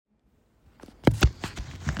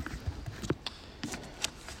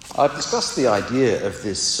I've discussed the idea of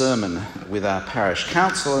this sermon with our parish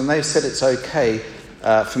council, and they've said it's okay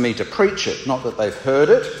for me to preach it. Not that they've heard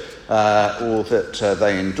it or that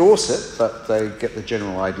they endorse it, but they get the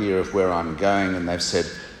general idea of where I'm going, and they've said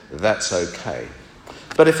that's okay.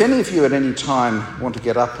 But if any of you at any time want to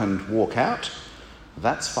get up and walk out,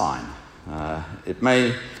 that's fine. It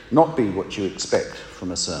may not be what you expect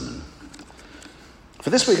from a sermon. For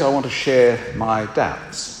this week, I want to share my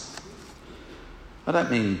doubts. I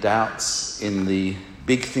don't mean doubts in the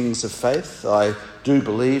big things of faith. I do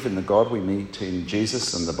believe in the God we meet in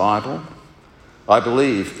Jesus and the Bible. I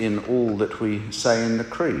believe in all that we say in the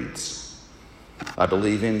creeds. I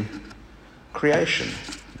believe in creation,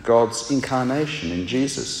 God's incarnation in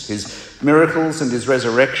Jesus, his miracles and his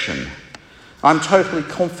resurrection. I'm totally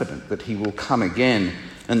confident that he will come again,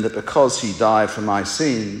 and that because he died for my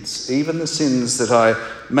sins, even the sins that I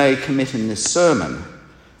may commit in this sermon,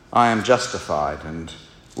 I am justified and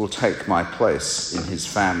will take my place in his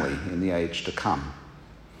family in the age to come.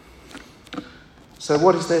 So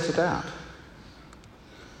what is there to doubt?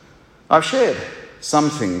 I've shared some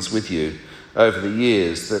things with you over the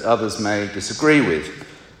years that others may disagree with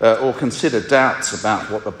or consider doubts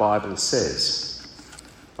about what the Bible says.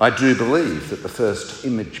 I do believe that the first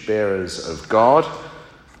image bearers of God,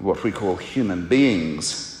 what we call human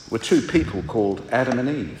beings, were two people called Adam and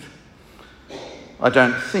Eve. I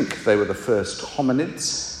don't think they were the first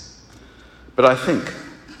hominids, but I think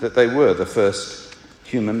that they were the first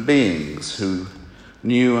human beings who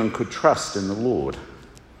knew and could trust in the Lord.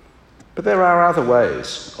 But there are other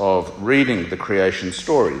ways of reading the creation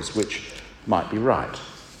stories which might be right.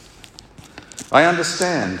 I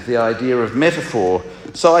understand the idea of metaphor,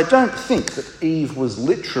 so I don't think that Eve was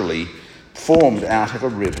literally formed out of a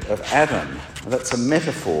rib of Adam. That's a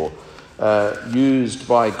metaphor used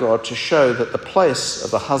by God to show that the place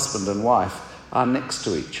of the husband and wife are next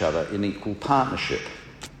to each other in equal partnership.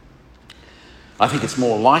 I think it's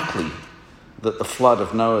more likely that the flood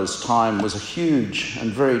of Noah's time was a huge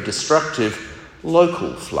and very destructive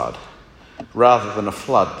local flood, rather than a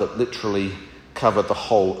flood that literally covered the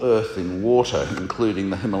whole earth in water,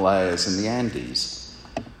 including the Himalayas and the Andes.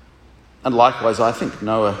 And likewise, I think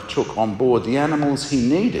Noah took on board the animals he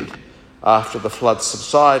needed after the flood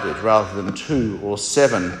subsided, rather than 2 or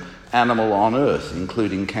 7 animals on earth,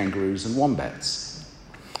 including kangaroos and wombats.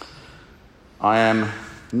 I am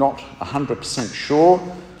not 100% sure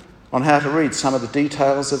on how to read some of the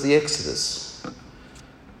details of the Exodus,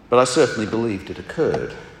 but I certainly believed it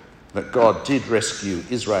occurred, that God did rescue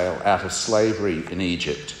Israel out of slavery in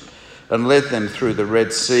Egypt and led them through the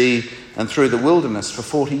Red Sea and through the wilderness for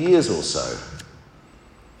 40 years or so.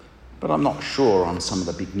 But I'm not sure on some of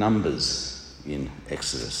the big numbers in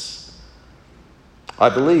Exodus. I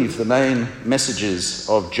believe the main messages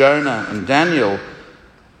of Jonah and Daniel,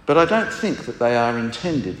 but I don't think that they are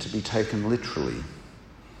intended to be taken literally.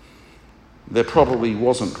 There probably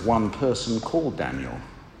wasn't one person called Daniel.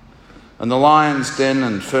 And the lion's den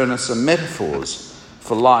and furnace are metaphors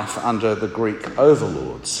for life under the Greek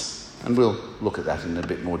overlords. And we'll look at that in a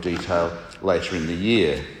bit more detail later in the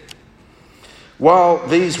year. While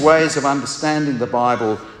these ways of understanding the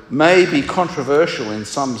Bible may be controversial in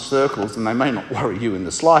some circles, and they may not worry you in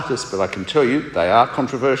the slightest, but I can tell you they are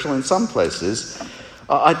controversial in some places,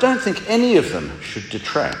 I don't think any of them should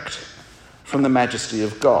detract from the majesty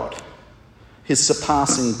of God, his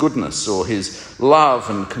surpassing goodness or his love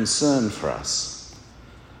and concern for us.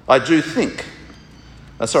 I do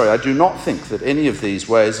not think that any of these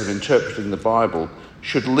ways of interpreting the Bible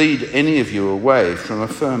should lead any of you away from a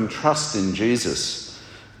firm trust in Jesus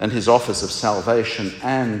and his offers of salvation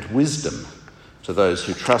and wisdom to those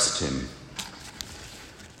who trust him.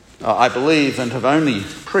 I believe and have only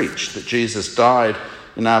preached that Jesus died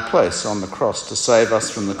in our place on the cross to save us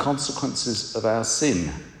from the consequences of our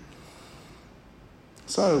sin.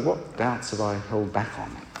 So what doubts have I held back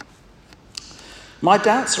on? My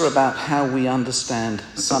doubts are about how we understand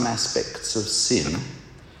some aspects of sin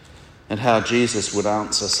and how Jesus would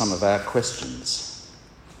answer some of our questions.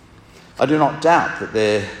 I do not doubt that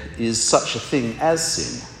there is such a thing as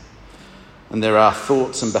sin, and there are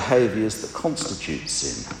thoughts and behaviours that constitute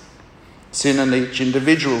sin. Sin, and each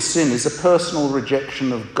individual sin, is a personal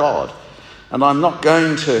rejection of God, and I'm not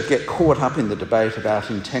going to get caught up in the debate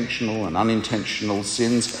about intentional and unintentional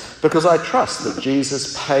sins, because I trust that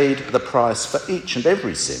Jesus paid the price for each and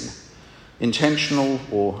every sin, intentional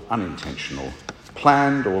or unintentional,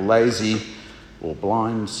 planned or lazy, or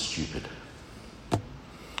blind, stupid.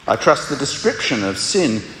 I trust the description of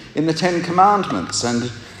sin in the Ten Commandments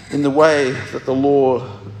and in the way that the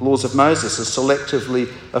laws of Moses are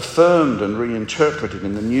selectively affirmed and reinterpreted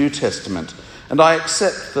in the New Testament, And I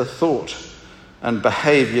accept the thought and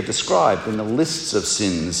behaviour described in the lists of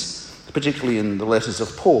sins, particularly in the letters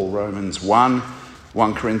of Paul, Romans 1,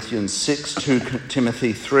 1 Corinthians 6, 2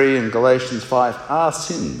 Timothy 3 and Galatians 5 are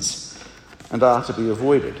sins and are to be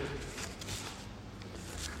avoided.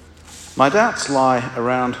 My doubts lie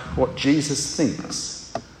around what Jesus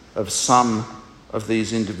thinks of some of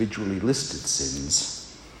these individually listed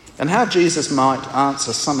sins and how Jesus might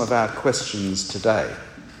answer some of our questions today.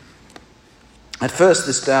 At first,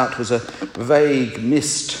 this doubt was a vague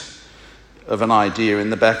mist of an idea in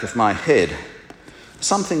the back of my head.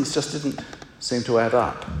 Some things just didn't seem to add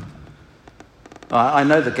up. I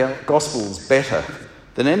know the Gospels better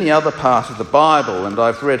than any other part of the Bible, and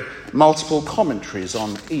I've read multiple commentaries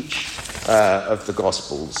on each of the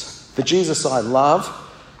Gospels. The Jesus I love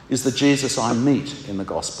is the Jesus I meet in the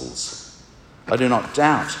Gospels. I do not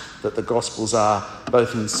doubt that the Gospels are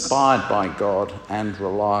both inspired by God and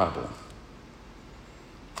reliable.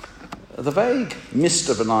 The vague mist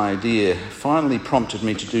of an idea finally prompted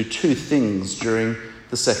me to do two things during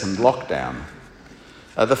the second lockdown.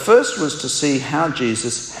 The first was to see how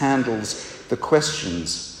Jesus handles the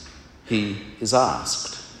questions he is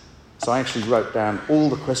asked. So I actually wrote down all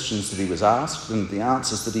the questions that he was asked and the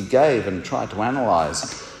answers that he gave and tried to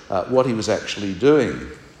analyse what he was actually doing.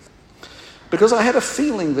 Because I had a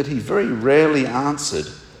feeling that he very rarely answered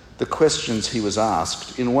the questions he was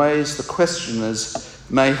asked in ways the questioners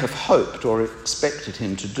may have hoped or expected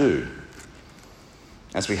him to do.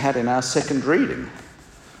 As we had in our second reading,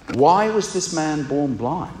 why was this man born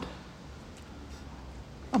blind?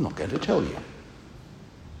 I'm not going to tell you.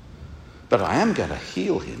 But I am going to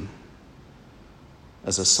heal him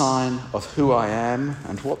as a sign of who I am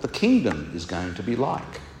and what the kingdom is going to be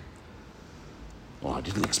like. Well, I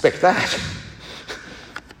didn't expect that.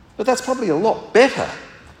 But that's probably a lot better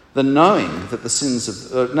than knowing that the sins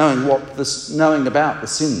of knowing about the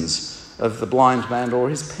sins of the blind man or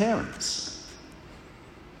his parents.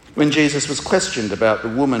 When Jesus was questioned about the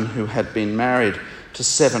woman who had been married to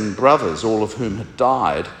 7 brothers, all of whom had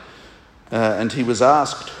died, and he was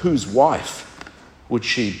asked whose wife would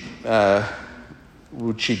she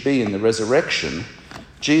be in the resurrection,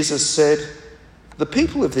 Jesus said, "The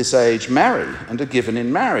people of this age marry and are given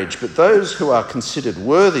in marriage, but those who are considered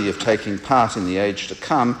worthy of taking part in the age to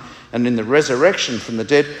come and in the resurrection from the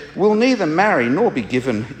dead will neither marry nor be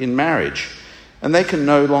given in marriage, and they can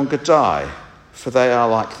no longer die, for they are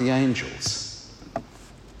like the angels."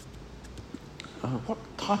 What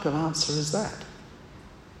type of answer is that?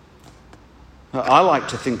 I like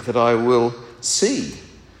to think that I will see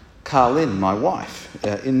Carlin, my wife,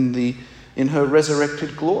 in her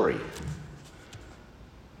resurrected glory.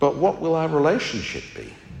 But what will our relationship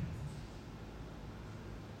be?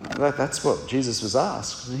 That's what Jesus was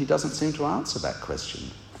asked, and he doesn't seem to answer that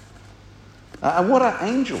question. And what are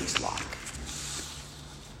angels like?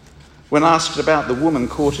 When asked about the woman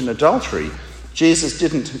caught in adultery, Jesus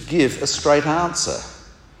didn't give a straight answer.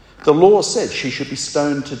 The law said she should be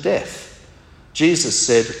stoned to death. Jesus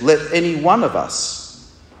said, "Let any one of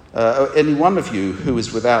you who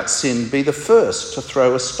is without sin be the first to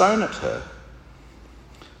throw a stone at her."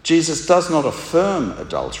 Jesus does not affirm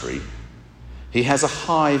adultery. He has a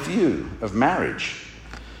high view of marriage.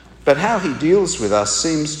 But how he deals with us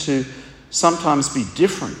seems to sometimes be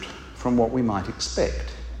different from what we might expect.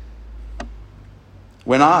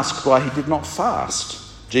 When asked why he did not fast,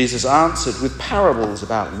 Jesus answered with parables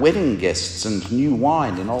about wedding guests and new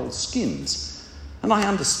wine in old skins. And I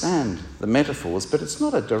understand the metaphors, but it's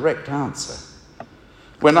not a direct answer.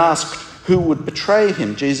 When asked who would betray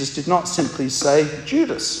him, Jesus did not simply say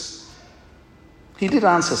Judas. He did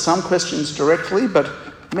answer some questions directly, but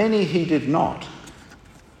many he did not.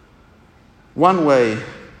 One way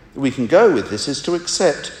we can go with this is to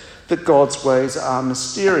accept that God's ways are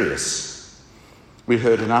mysterious. We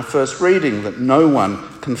heard in our first reading that no one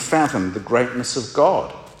can fathom the greatness of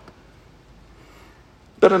God.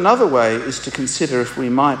 But another way is to consider if we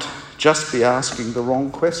might just be asking the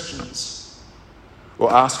wrong questions,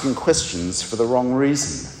 or asking questions for the wrong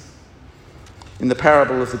reason. In the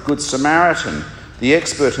parable of the Good Samaritan, the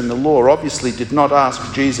expert in the law obviously did not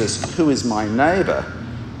ask Jesus, "Who is my neighbour?"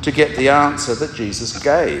 to get the answer that Jesus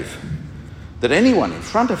gave, that anyone in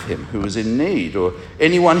front of him who was in need or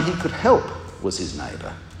anyone he could help was his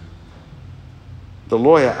neighbour. The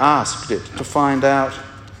lawyer asked it to find out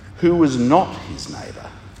who was not his neighbour,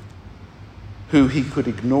 who he could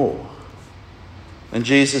ignore. And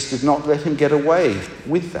Jesus did not let him get away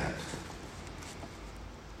with that.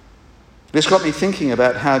 This got me thinking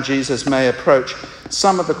about how Jesus may approach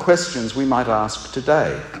some of the questions we might ask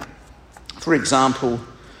today. For example,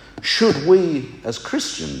 should we as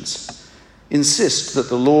Christians insist that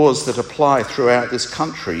the laws that apply throughout this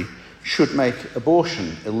country should make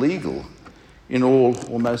abortion illegal in all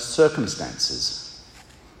or most circumstances?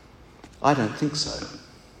 I don't think so.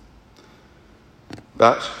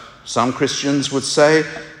 But some Christians would say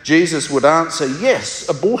Jesus would answer, yes,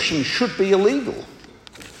 abortion should be illegal.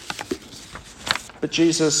 But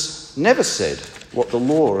Jesus never said what the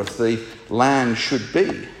law of the land should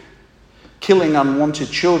be. Killing unwanted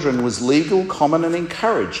children was legal, common and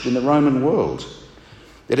encouraged in the Roman world.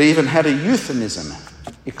 It even had a euphemism,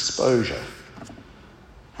 exposure.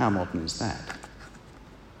 How modern is that?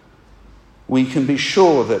 We can be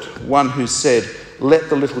sure that one who said, "Let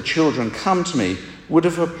the little children come to me," would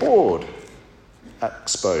have abhorred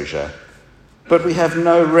exposure. But we have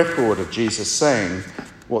no record of Jesus saying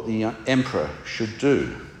what the emperor should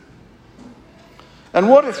do. And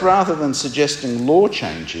what if, rather than suggesting law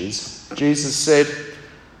changes, Jesus said,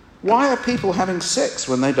 "Why are people having sex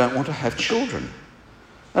when they don't want to have children?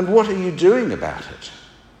 And what are you doing about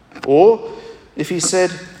it?" Or if he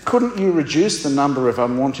said, "Couldn't you reduce the number of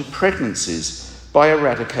unwanted pregnancies by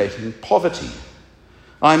eradicating poverty?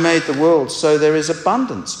 I made the world so there is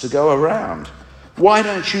abundance to go around. Why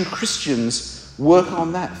don't you Christians work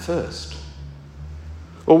on that first?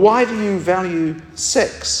 Or why do you value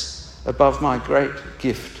sex above my great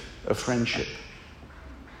gift of friendship?"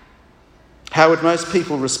 How would most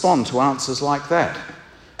people respond to answers like that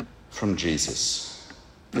from Jesus?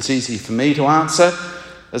 It's easy for me to answer,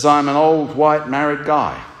 as I'm an old white married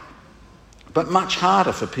guy, but much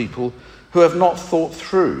harder for people who have not thought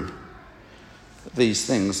through these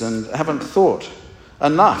things and haven't thought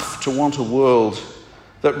enough to want a world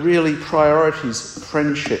that really priorities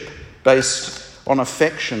friendship based on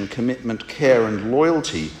affection, commitment, care and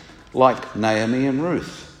loyalty, like Naomi and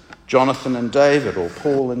Ruth, Jonathan and David, or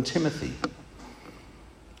Paul and Timothy.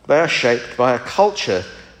 They are shaped by a culture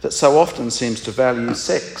that so often seems to value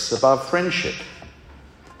sex above friendship,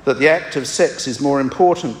 that the act of sex is more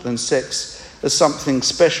important than sex as something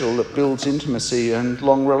special that builds intimacy and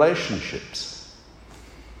long relationships.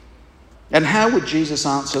 And how would Jesus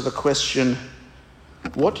answer the question,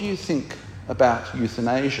 "What do you think about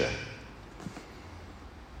euthanasia?"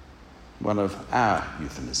 One of our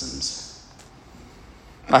euphemisms.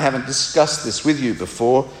 I haven't discussed this with you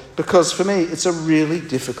before because for me it's a really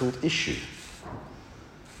difficult issue.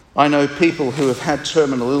 I know people who have had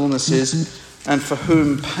terminal illnesses and for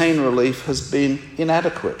whom pain relief has been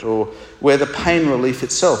inadequate, or where the pain relief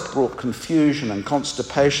itself brought confusion and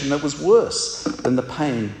constipation that was worse than the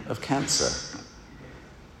pain of cancer.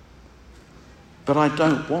 But I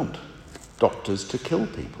don't want doctors to kill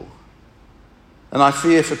people. And I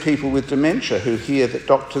fear for people with dementia who hear that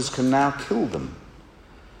doctors can now kill them.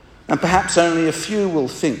 And perhaps only a few will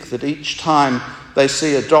think that each time they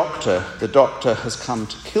see a doctor, the doctor has come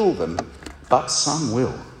to kill them, but some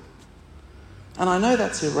will. And I know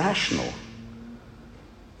that's irrational,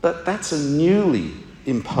 but that's a newly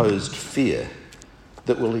imposed fear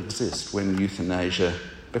that will exist when euthanasia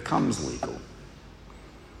becomes legal.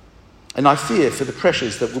 And I fear for the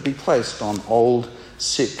pressures that will be placed on old,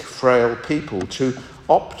 sick, frail people to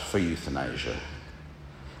opt for euthanasia.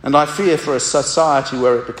 And I fear for a society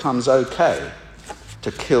where it becomes okay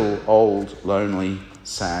to kill old, lonely,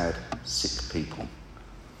 sad, sick people.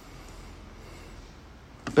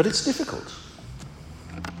 But it's difficult.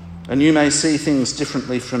 And you may see things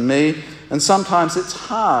differently from me, and sometimes it's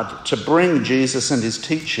hard to bring Jesus and his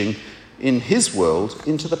teaching in his world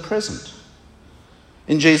into the present.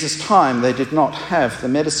 In Jesus' time, they did not have the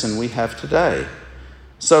medicine we have today,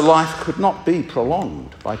 so life could not be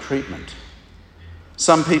prolonged by treatment.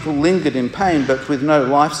 Some people lingered in pain, but with no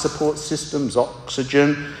life support systems,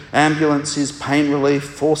 oxygen, ambulances, pain relief,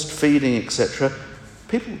 forced feeding, etc.,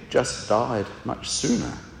 people just died much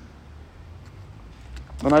sooner.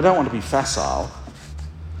 And I don't want to be facile,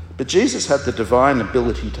 but Jesus had the divine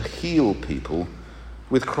ability to heal people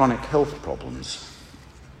with chronic health problems.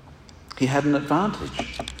 He had an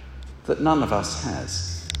advantage that none of us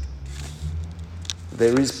has.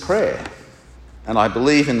 There is prayer. And I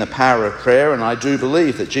believe in the power of prayer, and I do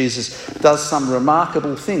believe that Jesus does some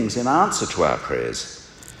remarkable things in answer to our prayers.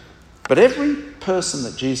 But every person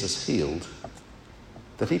that Jesus healed,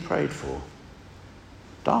 that he prayed for,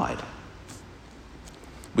 died.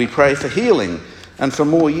 We pray for healing and for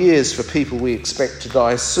more years for people we expect to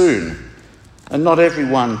die soon. And not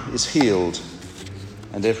everyone is healed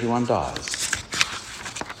and everyone dies.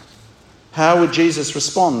 How would Jesus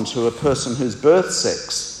respond to a person whose birth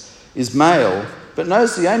sex is male, but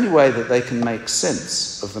knows the only way that they can make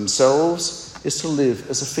sense of themselves is to live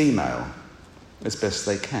as a female as best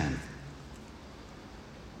they can?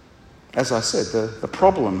 As I said, the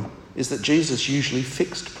problem is that Jesus usually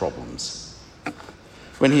fixed problems.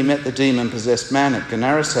 When he met the demon-possessed man at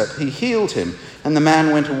Gennesaret, he healed him, and the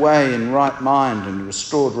man went away in right mind and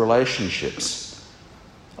restored relationships.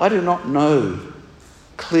 I do not know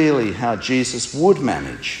clearly how Jesus would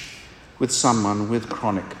manage with someone with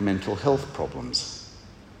chronic mental health problems.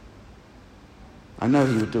 I know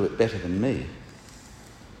he would do it better than me.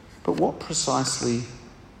 But what precisely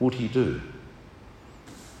would he do?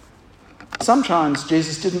 Sometimes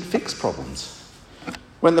Jesus didn't fix problems.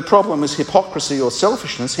 When the problem was hypocrisy or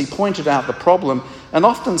selfishness, he pointed out the problem and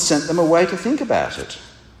often sent them away to think about it.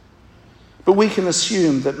 But we can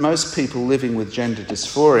assume that most people living with gender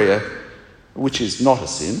dysphoria, which is not a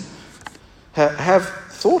sin, have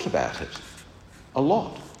thought about it a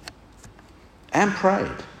lot and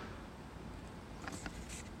prayed.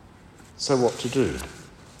 So what to do?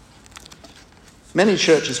 Many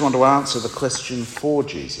churches want to answer the question for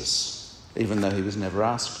Jesus, even though he was never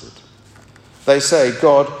asked it. They say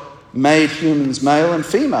God made humans male and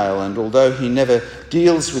female, and although he never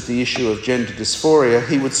deals with the issue of gender dysphoria,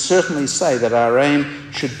 he would certainly say that our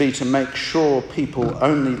aim should be to make sure people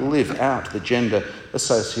only live out the gender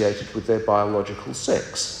associated with their biological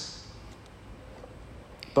sex.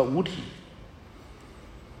 But would he?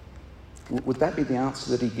 Would that be the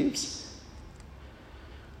answer that he gives?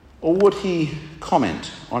 Or would he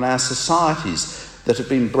comment on our societies that have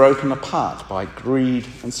been broken apart by greed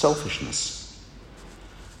and selfishness,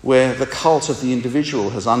 where the cult of the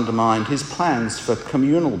individual has undermined his plans for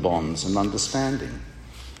communal bonds and understanding?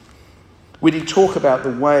 Would he talk about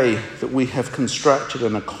the way that we have constructed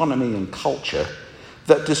an economy and culture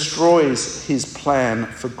that destroys his plan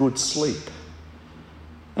for good sleep,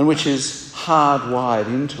 and which is hardwired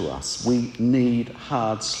into us? We need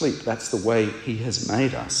hard sleep. That's the way he has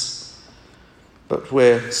made us. But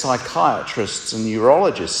where psychiatrists and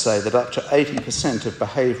neurologists say that up to 80% of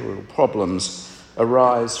behavioural problems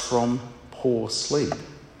arise from poor sleep.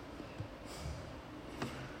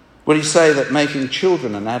 Would he say that making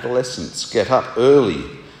children and adolescents get up early,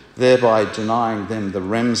 thereby denying them the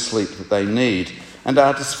REM sleep that they need, and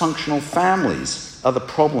our dysfunctional families are the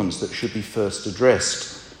problems that should be first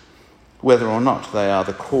addressed, whether or not they are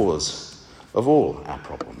the cause of all our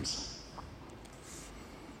problems?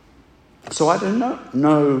 So I do not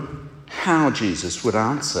know how Jesus would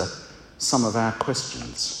answer some of our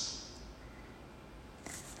questions.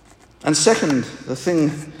 And second, the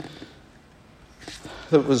thing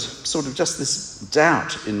that was sort of just this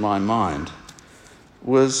doubt in my mind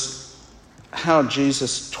was how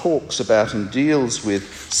Jesus talks about and deals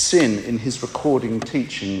with sin in his recording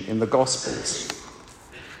teaching in the Gospels.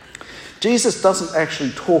 Jesus doesn't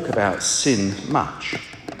actually talk about sin much.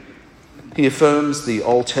 He affirms the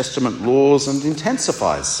Old Testament laws and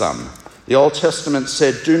intensifies some. The Old Testament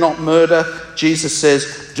said, do not murder. Jesus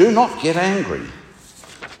says, do not get angry.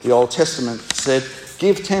 The Old Testament said,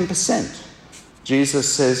 give 10%.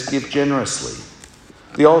 Jesus says, give generously.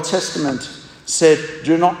 The Old Testament said,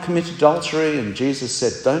 do not commit adultery, and Jesus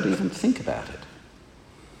said, don't even think about it.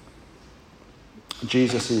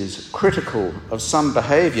 Jesus is critical of some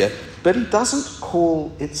behaviour, but he doesn't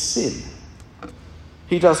call it sin.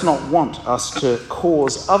 He does not want us to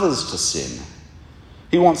cause others to sin.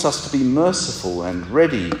 He wants us to be merciful and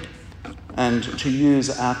ready and to use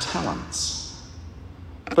our talents.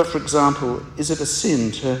 But for example, is it a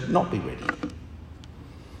sin to not be ready?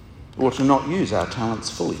 Or to not use our talents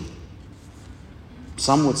fully?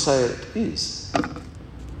 Some would say it is.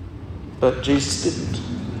 But Jesus didn't,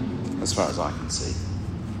 as far as I can see.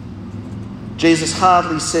 Jesus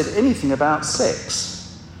hardly said anything about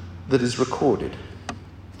sex that is recorded.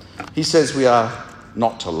 He says we are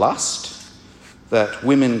not to lust, that the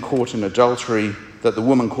woman caught in adultery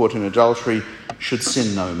should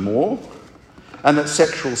sin no more, and that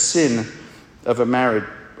sexual sin of a married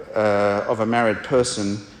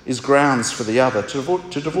person is grounds for the other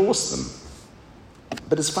to divorce them.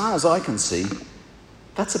 But as far as I can see,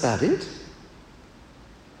 that's about it.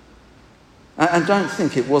 And don't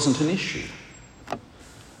think it wasn't an issue.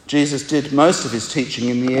 Jesus did most of his teaching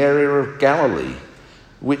in the area of Galilee,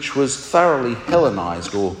 which was thoroughly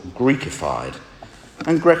Hellenized or Greekified,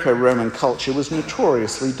 and Greco-Roman culture was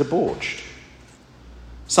notoriously debauched.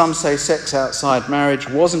 Some say sex outside marriage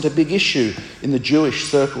wasn't a big issue in the Jewish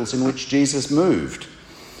circles in which Jesus moved,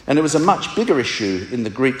 and it was a much bigger issue in the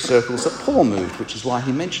Greek circles that Paul moved, which is why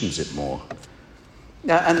he mentions it more.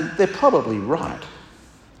 And they're probably right.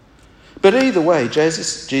 But either way,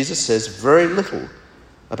 Jesus says very little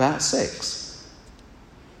about sex.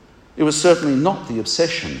 It was certainly not the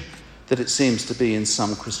obsession that it seems to be in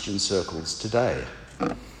some Christian circles today.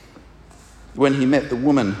 When he met the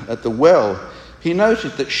woman at the well, he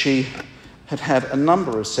noted that she had had a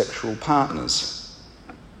number of sexual partners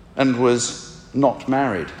and was not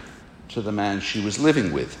married to the man she was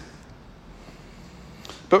living with.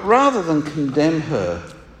 But rather than condemn her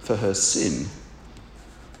for her sin,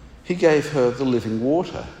 he gave her the living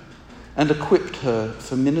water and equipped her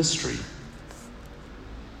for ministry.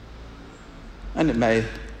 And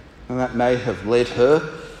that may have led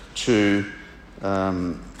her to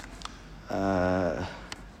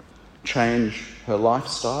change her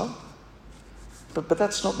lifestyle. But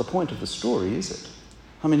that's not the point of the story, is it?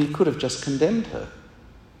 I mean, he could have just condemned her,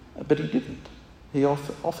 but he didn't. He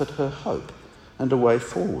offered her hope and a way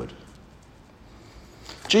forward.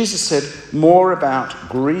 Jesus said more about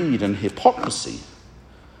greed and hypocrisy,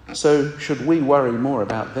 so should we worry more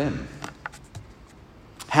about them?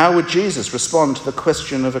 How would Jesus respond to the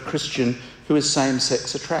question of a Christian who is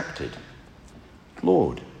same-sex attracted?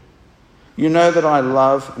 Lord, you know that I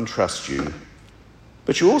love and trust you,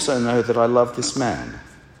 but you also know that I love this man.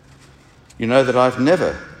 You know that I've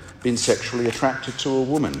never been sexually attracted to a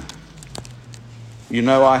woman. You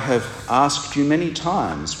know I have asked you many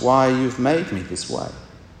times why you've made me this way,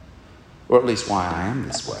 or at least why I am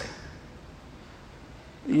this way.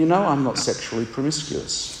 You know I'm not sexually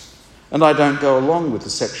promiscuous, and I don't go along with the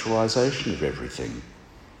sexualisation of everything.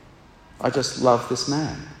 I just love this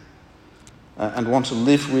man and want to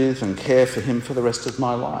live with and care for him for the rest of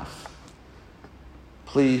my life.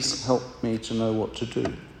 Please help me to know what to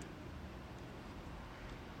do.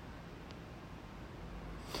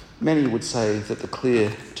 Many would say that the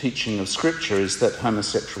clear teaching of Scripture is that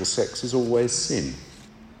homosexual sex is always sin.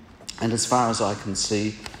 And as far as I can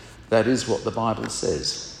see, that is what the Bible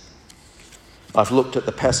says. I've looked at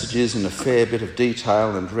the passages in a fair bit of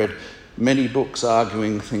detail and read many books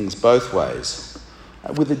arguing things both ways,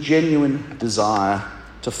 with a genuine desire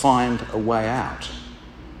to find a way out.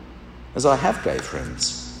 As I have gay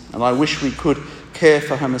friends, and I wish we could care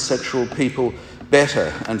for homosexual people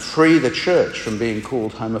better and free the church from being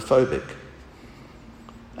called homophobic.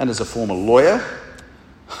 And as a former lawyer,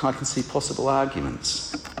 I can see possible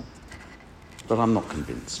arguments, but I'm not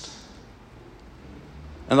convinced.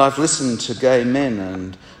 And I've listened to gay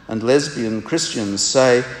men and lesbian Christians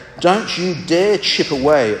say, don't you dare chip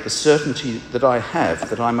away at the certainty that I have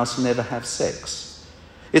that I must never have sex.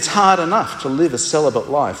 It's hard enough to live a celibate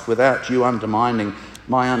life without you undermining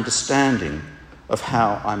my understanding of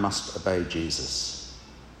how I must obey Jesus.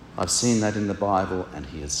 I've seen that in the Bible and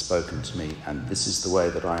he has spoken to me, and this is the way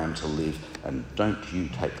that I am to live, and don't you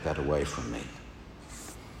take that away from me.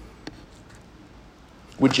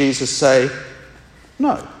 Would Jesus say,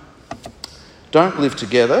 no, don't live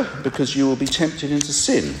together because you will be tempted into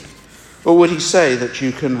sin? Or would he say that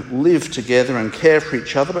you can live together and care for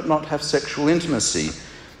each other but not have sexual intimacy,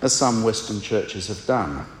 as some Western churches have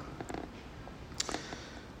done?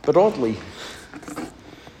 But oddly,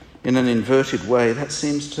 in an inverted way, that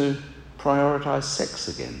seems to prioritise sex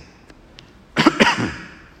again.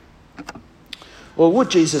 Or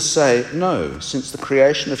would Jesus say, no, since the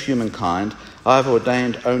creation of humankind, I have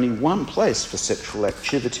ordained only one place for sexual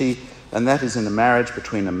activity, and that is in a marriage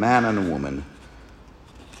between a man and a woman?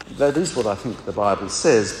 That is what I think the Bible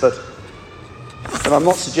says, but I'm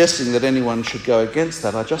not suggesting that anyone should go against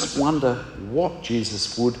that. I just wonder what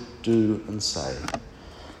Jesus would do and say.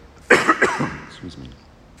 Excuse me.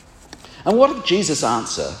 And what if Jesus'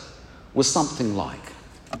 answer was something like,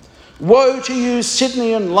 woe to you,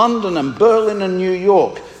 Sydney and London and Berlin and New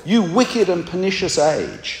York, you wicked and pernicious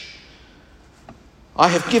age. I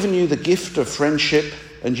have given you the gift of friendship,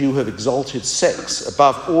 and you have exalted sex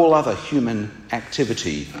above all other human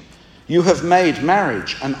activity. You have made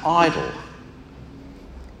marriage an idol.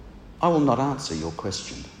 I will not answer your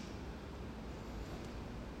question.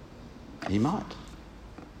 He might.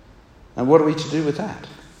 And what are we to do with that?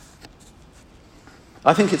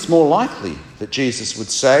 I think it's more likely that Jesus would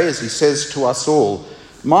say, as he says to us all,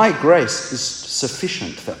 my grace is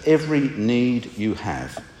sufficient for every need you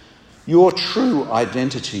have. Your true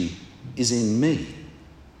identity is in me.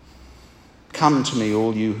 Come to me,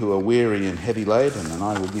 all you who are weary and heavy laden, and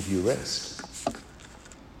I will give you rest.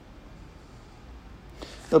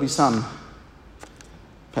 There'll be some,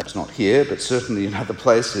 perhaps not here, but certainly in other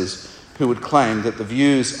places, who would claim that the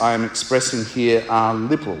views I am expressing here are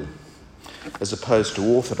liberal, as opposed to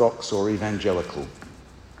orthodox or evangelical.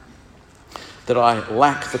 That I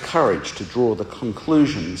lack the courage to draw the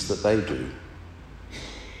conclusions that they do.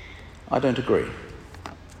 I don't agree.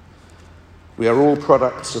 We are all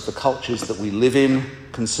products of the cultures that we live in,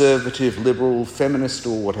 conservative, liberal, feminist,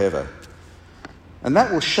 or whatever. And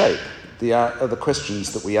that will shape the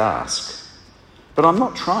questions that we ask. But I'm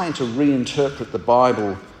not trying to reinterpret the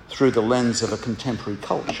Bible through the lens of a contemporary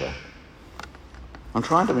culture. I'm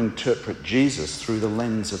trying to interpret Jesus through the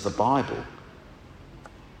lens of the Bible,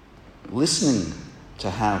 listening to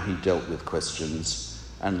how he dealt with questions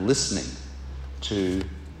and listening to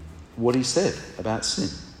what he said about sin.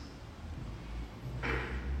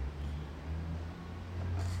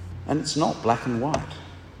 And it's not black and white.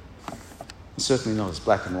 It's certainly not as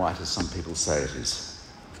black and white as some people say it is.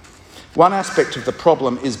 One aspect of the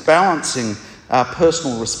problem is balancing our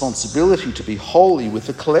personal responsibility to be holy with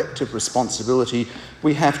the collective responsibility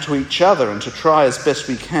we have to each other and to try as best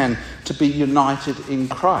we can to be united in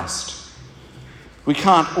Christ. We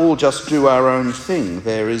can't all just do our own thing.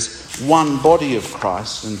 There is one body of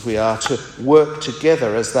Christ and we are to work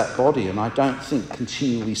together as that body. And I don't think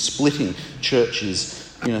continually splitting churches,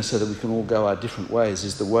 so that we can all go our different ways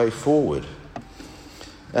is the way forward.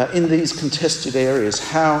 In these contested areas,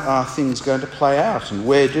 how are things going to play out? And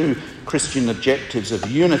where do Christian objectives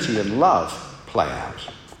of unity and love play out?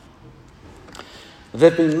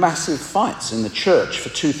 There have been massive fights in the church for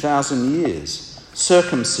 2,000 years.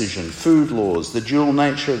 Circumcision, food laws, the dual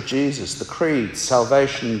nature of Jesus, the creed,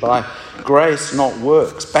 salvation by grace, not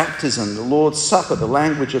works, baptism, the Lord's Supper, the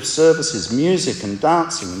language of services, music and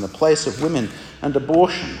dancing in the place of women, and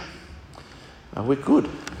abortion. We're good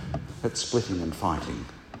at splitting and fighting.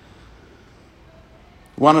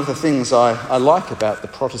 One of the things I like about the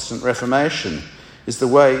Protestant Reformation is the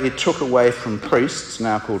way it took away from priests,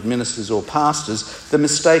 now called ministers or pastors, the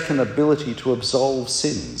mistaken ability to absolve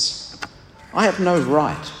sins. I have no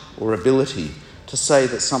right or ability to say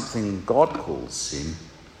that something God calls sin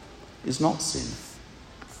is not sin.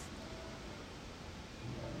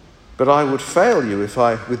 But I would fail you if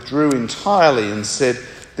I withdrew entirely and said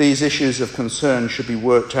these issues of concern should be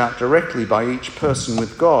worked out directly by each person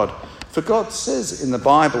with God. For God says in the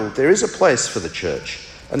Bible there is a place for the church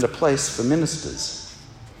and a place for ministers.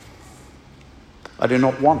 I do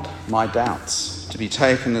not want my doubts to be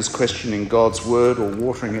taken as questioning God's word or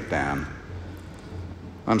watering it down.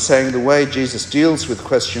 I'm saying the way Jesus deals with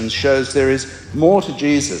questions shows there is more to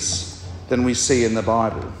Jesus than we see in the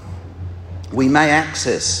Bible. We may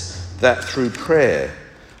access that through prayer,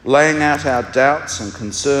 laying out our doubts and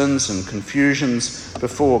concerns and confusions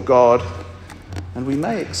before God, and we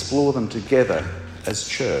may explore them together as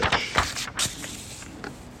church.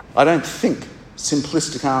 I don't think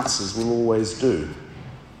simplistic answers will always do.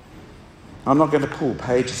 I'm not going to pull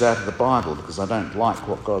pages out of the Bible because I don't like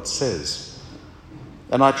what God says.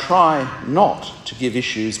 And I try not to give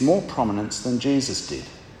issues more prominence than Jesus did.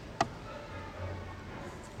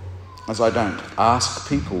 As I don't ask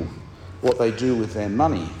people what they do with their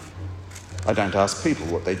money, I don't ask people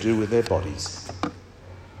what they do with their bodies.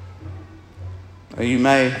 You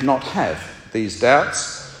may not have these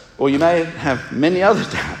doubts, or you may have many other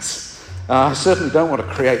doubts. I certainly don't want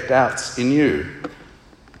to create doubts in you.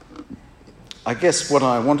 I guess what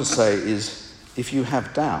I want to say is, if you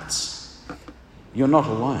have doubts, you're not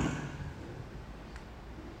alone.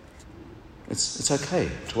 It's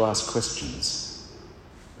okay to ask questions.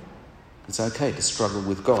 It's okay to struggle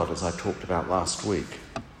with God, as I talked about last week.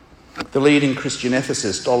 The leading Christian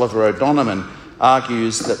ethicist, Oliver O'Donovan,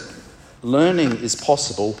 argues that learning is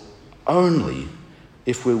possible only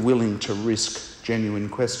if we're willing to risk genuine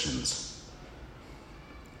questions.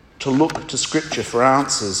 To look to Scripture for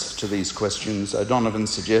answers to these questions, O'Donovan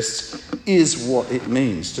suggests, is what it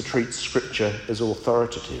means to treat Scripture as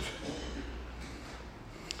authoritative.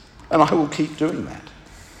 And I will keep doing that.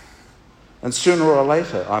 And sooner or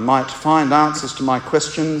later, I might find answers to my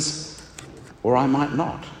questions, or I might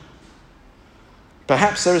not.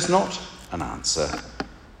 Perhaps there is not an answer,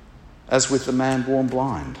 as with the man born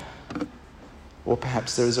blind. Or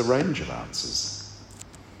perhaps there is a range of answers.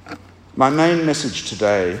 My main message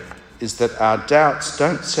today is that our doubts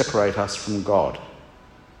don't separate us from God.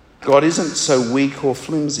 God isn't so weak or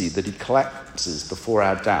flimsy that he collapses before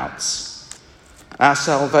our doubts. Our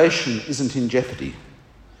salvation isn't in jeopardy,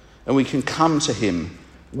 and we can come to him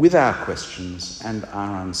with our questions and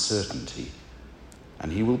our uncertainty,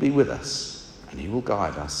 and he will be with us, and he will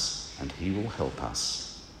guide us, and he will help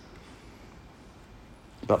us.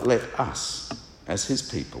 But let us, as his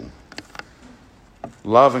people,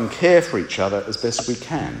 love and care for each other as best we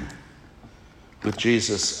can, with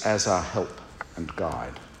Jesus as our help and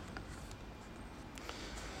guide.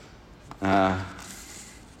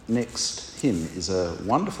 Next hymn is a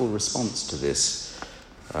wonderful response to this.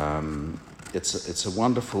 It's a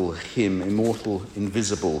wonderful hymn, Immortal,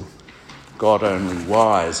 Invisible, God Only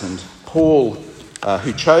Wise. And Paul,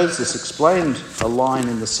 who chose this, explained a line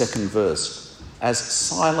in the second verse, as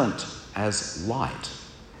silent as light.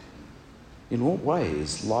 In what way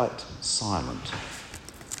is light silent?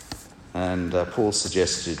 And Paul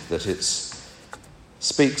suggested that it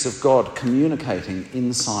speaks of God communicating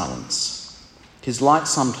in silence. His light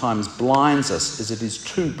sometimes blinds us as it is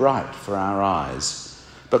too bright for our eyes,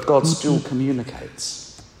 but God still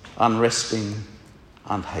communicates, unresting,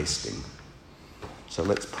 unhasting. So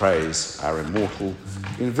let's praise our immortal,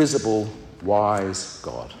 invisible, wise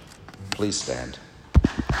God. Please stand.